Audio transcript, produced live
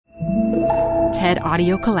TED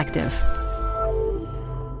Audio Collective.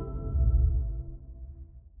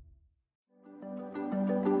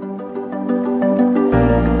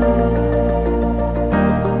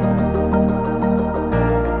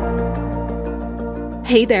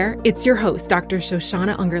 Hey there, it's your host, Dr.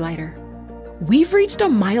 Shoshana Ungerleider. We've reached a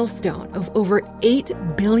milestone of over 8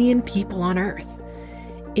 billion people on Earth.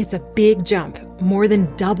 It's a big jump, more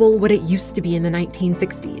than double what it used to be in the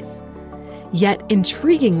 1960s. Yet,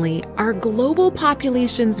 intriguingly, our global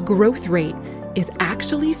population's growth rate is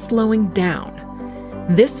actually slowing down.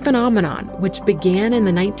 This phenomenon, which began in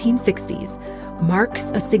the 1960s,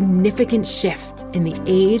 marks a significant shift in the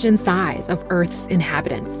age and size of Earth's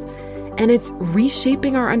inhabitants, and it's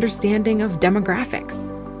reshaping our understanding of demographics.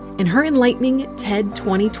 In her enlightening TED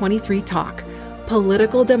 2023 talk,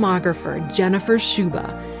 political demographer Jennifer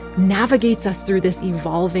Sciubba navigates us through this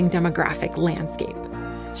evolving demographic landscape.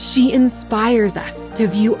 She inspires us to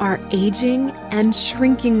view our aging and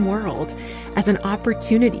shrinking world as an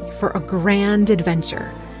opportunity for a grand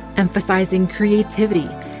adventure, emphasizing creativity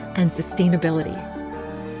and sustainability.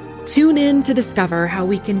 Tune in to discover how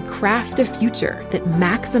we can craft a future that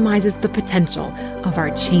maximizes the potential of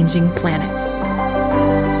our changing planet.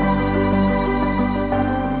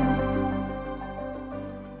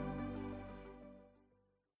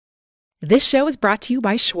 This show is brought to you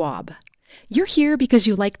by Schwab. You're here because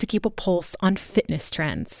you like to keep a pulse on fitness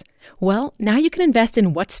trends. Well, now you can invest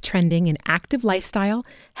in what's trending in active lifestyle,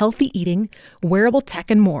 healthy eating, wearable tech,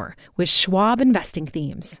 and more with Schwab investing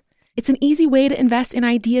themes. It's an easy way to invest in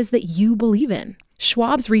ideas that you believe in.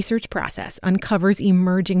 Schwab's research process uncovers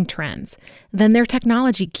emerging trends. Then their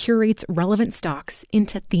technology curates relevant stocks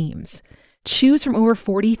into themes. Choose from over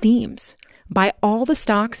 40 themes. Buy all the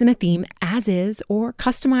stocks in a theme as is or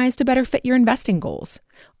customize to better fit your investing goals,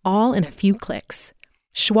 all in a few clicks.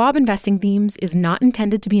 Schwab Investing Themes is not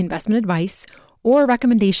intended to be investment advice or a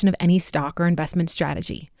recommendation of any stock or investment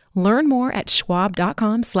strategy. Learn more at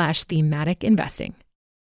schwab.com/thematic investing.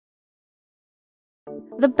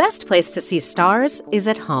 The best place to see stars is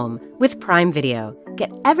at home with Prime Video.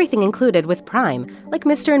 Get everything included with Prime, like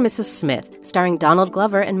Mr. and Mrs. Smith, starring Donald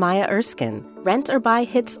Glover and Maya Erskine. Rent or buy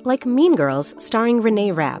hits like Mean Girls, starring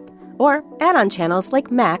Renee Rapp. Or add-on channels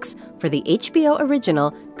like Max for the HBO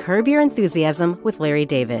original Curb Your Enthusiasm with Larry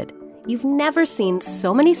David. You've never seen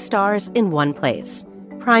so many stars in one place.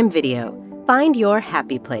 Prime Video. Find your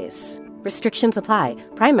happy place. Restrictions apply.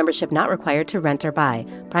 Prime membership not required to rent or buy.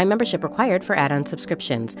 Prime membership required for add-on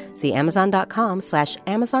subscriptions. See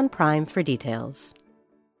Amazon.com/Amazon Prime for details.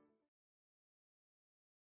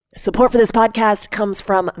 Support for this podcast comes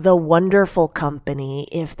from The Wonderful Company.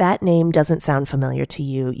 If that name doesn't sound familiar to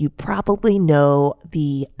you, you probably know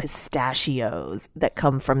the pistachios that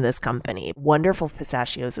come from this company. Wonderful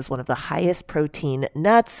Pistachios is one of the highest protein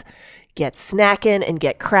nuts. Get snacking and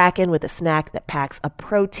get cracking with a snack that packs a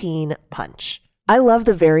protein punch. I love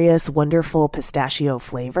the various wonderful pistachio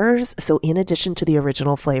flavors. So in addition to the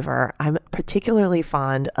original flavor, I'm particularly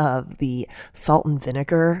fond of the salt and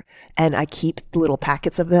vinegar, and I keep little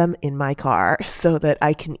packets of them in my car so that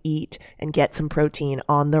I can eat and get some protein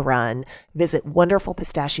on the run. Visit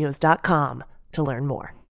wonderfulpistachios.com to learn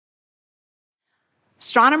more.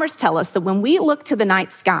 Astronomers tell us that when we look to the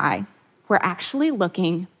night sky, we're actually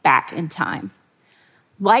looking back in time.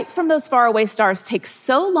 Light from those faraway stars takes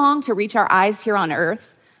so long to reach our eyes here on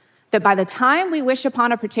Earth that by the time we wish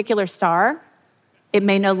upon a particular star, it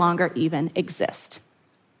may no longer even exist.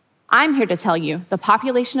 I'm here to tell you the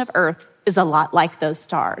population of Earth is a lot like those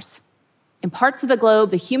stars. In parts of the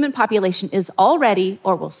globe, the human population is already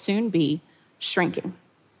or will soon be shrinking.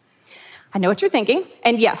 I know what you're thinking,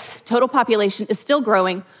 and yes, total population is still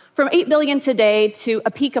growing from 8 billion today to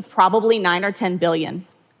a peak of probably 9 or 10 billion.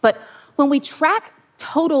 But when we track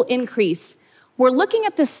total increase, we're looking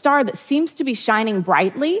at this star that seems to be shining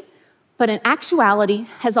brightly, but in actuality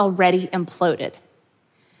has already imploded.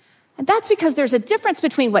 And that's because there's a difference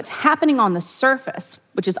between what's happening on the surface,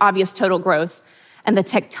 which is obvious total growth, and the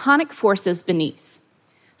tectonic forces beneath.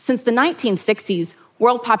 Since the 1960s,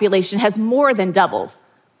 world population has more than doubled,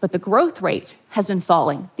 but the growth rate has been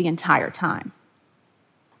falling the entire time.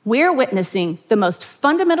 We're witnessing the most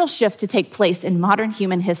fundamental shift to take place in modern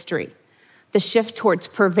human history, the shift towards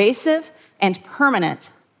pervasive and permanent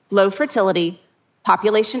low fertility,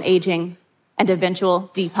 population aging, and eventual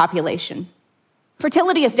depopulation.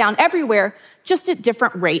 Fertility is down everywhere, just at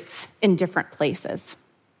different rates in different places.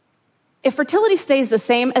 If fertility stays the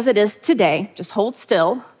same as it is today, just hold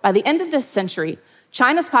still, by the end of this century,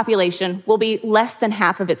 China's population will be less than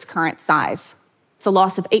half of its current size. It's a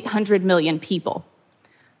loss of 800 million people.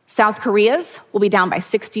 South Korea's will be down by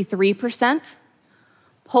 63%.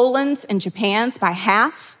 Poland's and Japan's by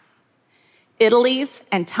half, Italy's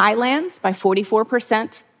and Thailand's by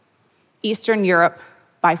 44%, Eastern Europe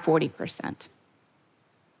by 40%.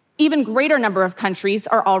 Even greater number of countries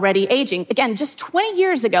are already aging. Again, just 20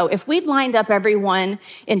 years ago, if we'd lined up everyone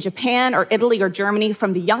in Japan or Italy or Germany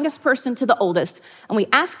from the youngest person to the oldest, and we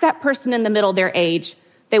asked that person in the middle their age,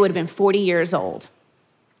 they would have been 40 years old.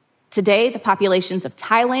 Today, the populations of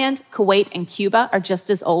Thailand, Kuwait, and Cuba are just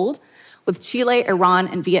as old, with Chile, Iran,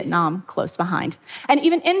 and Vietnam close behind. And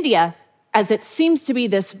even India, as it seems to be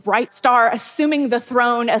this bright star assuming the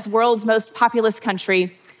throne as world's most populous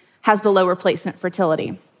country, has below replacement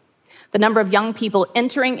fertility. The number of young people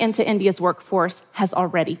entering into India's workforce has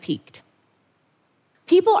already peaked.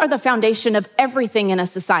 People are the foundation of everything in a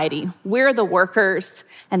society. We're the workers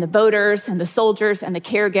and the voters and the soldiers and the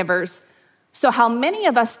caregivers. So how many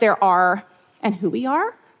of us there are and who we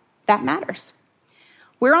are, that matters.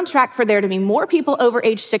 We're on track for there to be more people over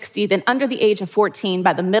age 60 than under the age of 14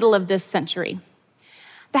 by the middle of this century.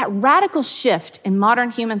 That radical shift in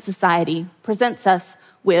modern human society presents us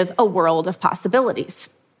with a world of possibilities.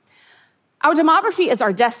 Our demography is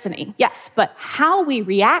our destiny, yes, but how we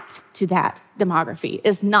react to that demography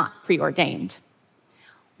is not preordained.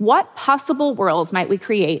 What possible worlds might we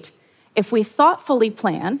create if we thoughtfully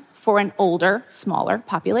plan for an older, smaller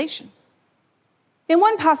population? In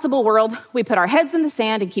one possible world, we put our heads in the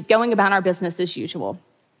sand and keep going about our business as usual.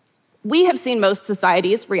 We have seen most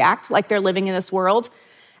societies react like they're living in this world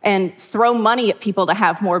and throw money at people to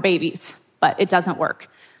have more babies, but it doesn't work.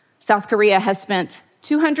 South Korea has spent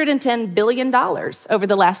 $210 billion over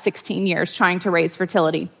the last 16 years trying to raise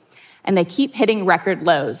fertility, and they keep hitting record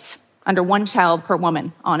lows, under 1 child per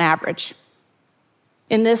woman on average.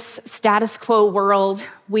 In this status quo world,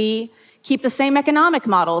 we keep the same economic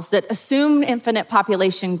models that assume infinite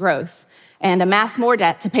population growth and amass more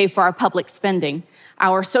debt to pay for our public spending.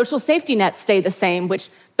 Our social safety nets stay the same, which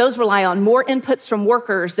those rely on more inputs from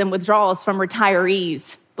workers than withdrawals from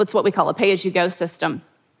retirees. That's what we call a pay-as-you-go system.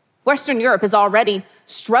 Western Europe is already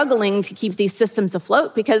struggling to keep these systems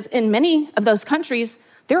afloat because in many of those countries,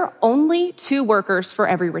 there are only 2 workers for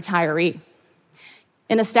every retiree.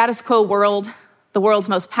 In a status quo world, the world's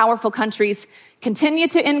most powerful countries continue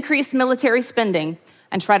to increase military spending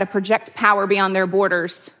and try to project power beyond their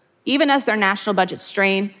borders, even as their national budgets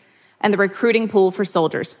strain and the recruiting pool for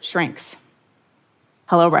soldiers shrinks.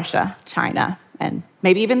 Hello, Russia, China, and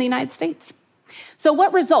maybe even the United States. So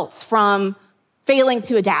what results from failing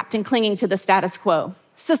to adapt and clinging to the status quo?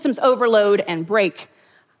 Systems overload and break.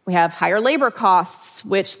 We have higher labor costs,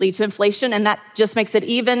 which lead to inflation, and that just makes it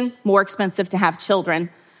even more expensive to have children.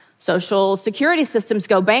 Social security systems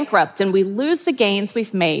go bankrupt, and we lose the gains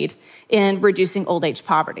we've made in reducing old age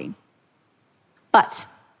poverty. But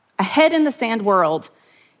a head-in-the-sand world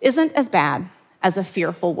isn't as bad as a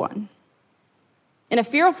fearful one. In a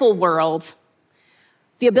fearful world,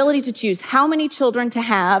 the ability to choose how many children to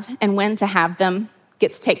have and when to have them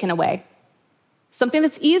gets taken away. Something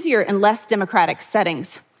that's easier in less democratic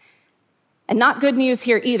settings. And not good news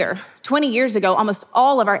here either. 20 years ago, almost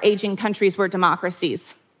all of our aging countries were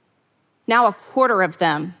democracies. Now a quarter of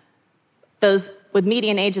them, those with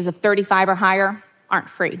median ages of 35 or higher, aren't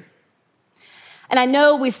free. And I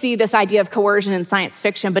know we see this idea of coercion in science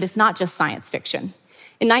fiction, but it's not just science fiction.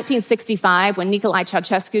 In 1965, when Nicolae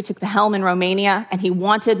Ceausescu took the helm in Romania and he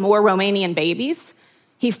wanted more Romanian babies,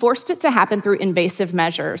 he forced it to happen through invasive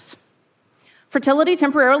measures. Fertility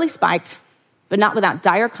temporarily spiked, but not without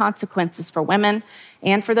dire consequences for women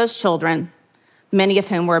and for those children, many of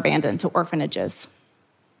whom were abandoned to orphanages.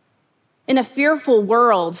 In a fearful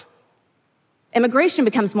world, immigration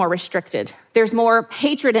becomes more restricted. There's more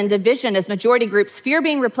hatred and division as majority groups fear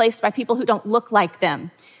being replaced by people who don't look like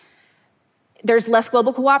them. There's less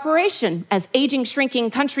global cooperation as aging,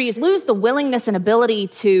 shrinking countries lose the willingness and ability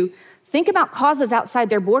to think about causes outside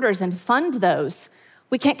their borders and fund those.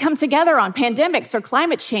 We can't come together on pandemics or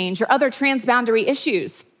climate change or other transboundary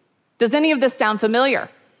issues. Does any of this sound familiar?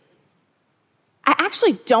 I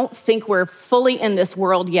actually don't think we're fully in this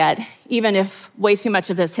world yet, even if way too much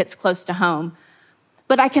of this hits close to home.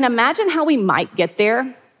 But I can imagine how we might get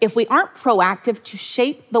there if we aren't proactive to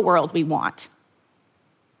shape the world we want.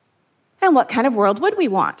 And what kind of world would we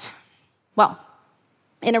want? Well,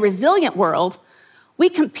 in a resilient world, we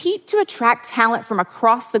compete to attract talent from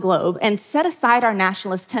across the globe and set aside our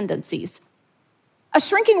nationalist tendencies. A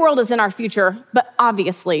shrinking world is in our future, but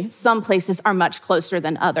obviously some places are much closer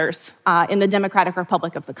than others. In the Democratic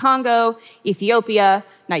Republic of the Congo, Ethiopia,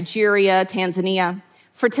 Nigeria, Tanzania,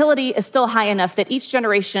 fertility is still high enough that each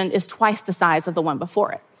generation is twice the size of the one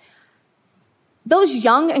before it. Those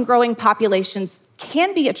young and growing populations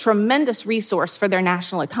can be a tremendous resource for their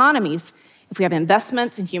national economies if we have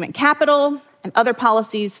investments in human capital and other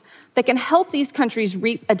policies that can help these countries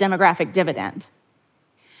reap a demographic dividend.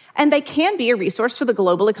 And they can be a resource for the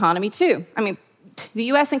global economy too. I mean, the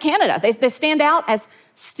US and Canada, they stand out as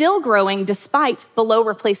still growing despite below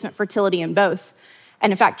replacement fertility in both.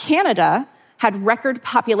 And in fact, Canada had record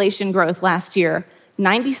population growth last year,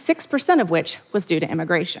 96% of which was due to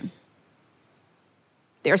immigration.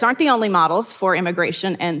 Theirs aren't the only models for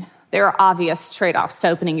immigration, and there are obvious trade-offs to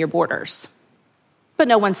opening your borders. But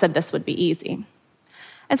no one said this would be easy.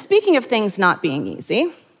 And speaking of things not being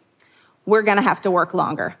easy, we're gonna have to work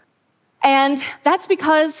longer. And that's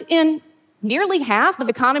because in nearly half of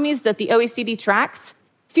economies that the OECD tracks,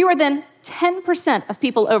 fewer than 10% of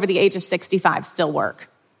people over the age of 65 still work.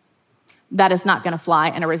 That is not gonna fly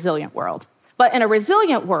in a resilient world. But in a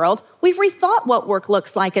resilient world, we've rethought what work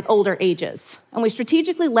looks like at older ages, and we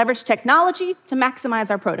strategically leverage technology to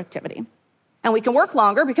maximize our productivity. And we can work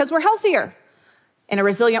longer because we're healthier. In a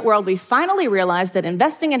resilient world, we finally realized that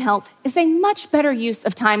investing in health is a much better use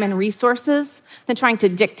of time and resources than trying to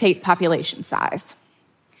dictate population size.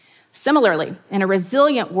 Similarly, in a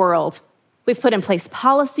resilient world, we've put in place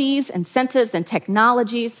policies, incentives, and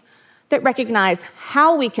technologies that recognize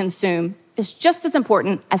how we consume is just as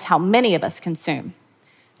important as how many of us consume,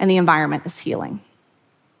 and the environment is healing.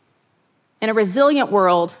 In a resilient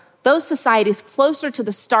world, those societies closer to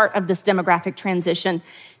the start of this demographic transition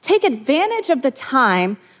take advantage of the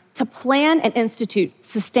time to plan and institute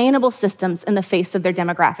sustainable systems in the face of their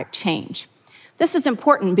demographic change. This is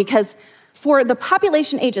important because for the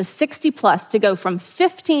population ages 60 plus to go from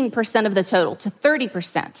 15% of the total to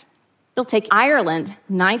 30%, it'll take Ireland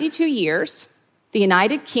 92 years, the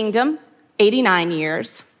United Kingdom 89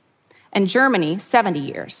 years, and Germany 70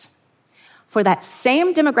 years. For that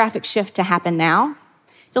same demographic shift to happen now,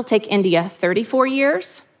 it'll take India 34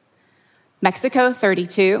 years, Mexico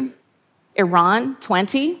 32, Iran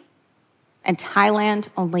 20, and Thailand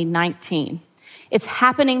only 19. It's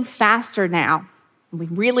happening faster now. We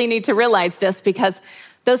really need to realize this because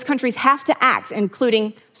those countries have to act,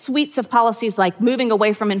 including suites of policies like moving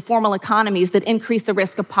away from informal economies that increase the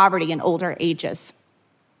risk of poverty in older ages.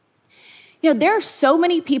 You know, there are so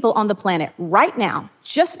many people on the planet right now,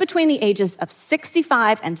 just between the ages of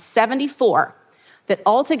 65 and 74, that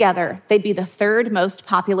altogether they'd be the third most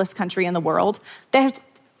populous country in the world. There's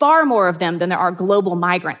far more of them than there are global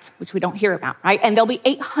migrants, which we don't hear about, right? And there'll be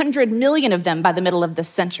 800 million of them by the middle of this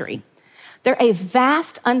century. They're a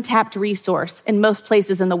vast untapped resource in most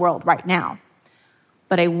places in the world right now,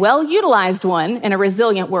 but a well-utilized one in a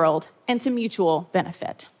resilient world and to mutual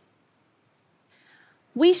benefit.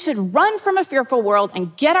 We should run from a fearful world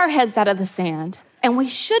and get our heads out of the sand, and we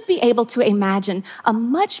should be able to imagine a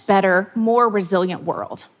much better, more resilient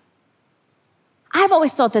world. I've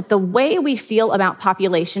always thought that the way we feel about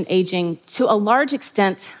population aging to a large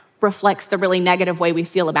extent reflects the really negative way we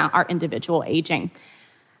feel about our individual aging.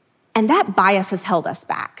 And that bias has held us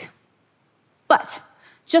back. But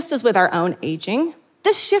just as with our own aging,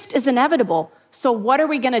 this shift is inevitable. So what are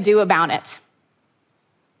we going to do about it?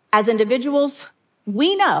 As individuals,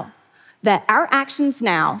 we know that our actions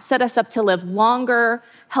now set us up to live longer,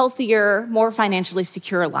 healthier, more financially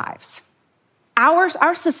secure lives.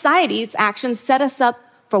 Our society's actions set us up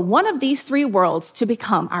for one of these three worlds to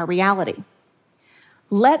become our reality.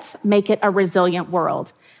 Let's make it a resilient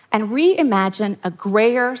world and reimagine a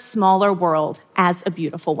grayer, smaller world as a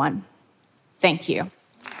beautiful one. Thank you.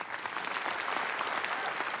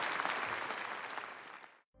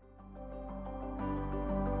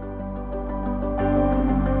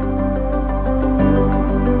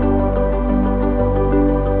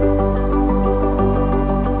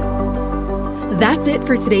 That's it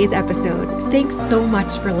for today's episode. Thanks so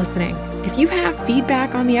much for listening. If you have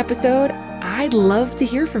feedback on the episode, I'd love to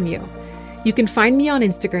hear from you. You can find me on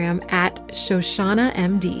Instagram at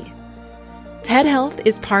ShoshannaMD. TED Health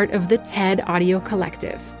is part of the TED Audio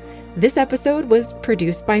Collective. This episode was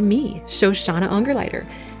produced by me, Shoshana Ungerleider,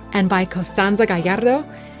 and by Costanza Gallardo,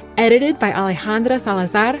 edited by Alejandra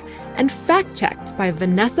Salazar, and fact-checked by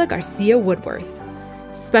Vanessa Garcia Woodworth.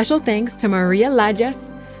 Special thanks to Maria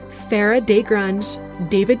Lajas, Farah DeGrange,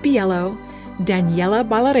 David Biello, Daniela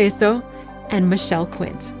Balareso, and Michelle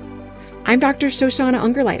Quint. I'm Dr. Shoshana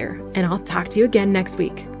Ungerleider, and I'll talk to you again next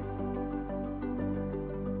week.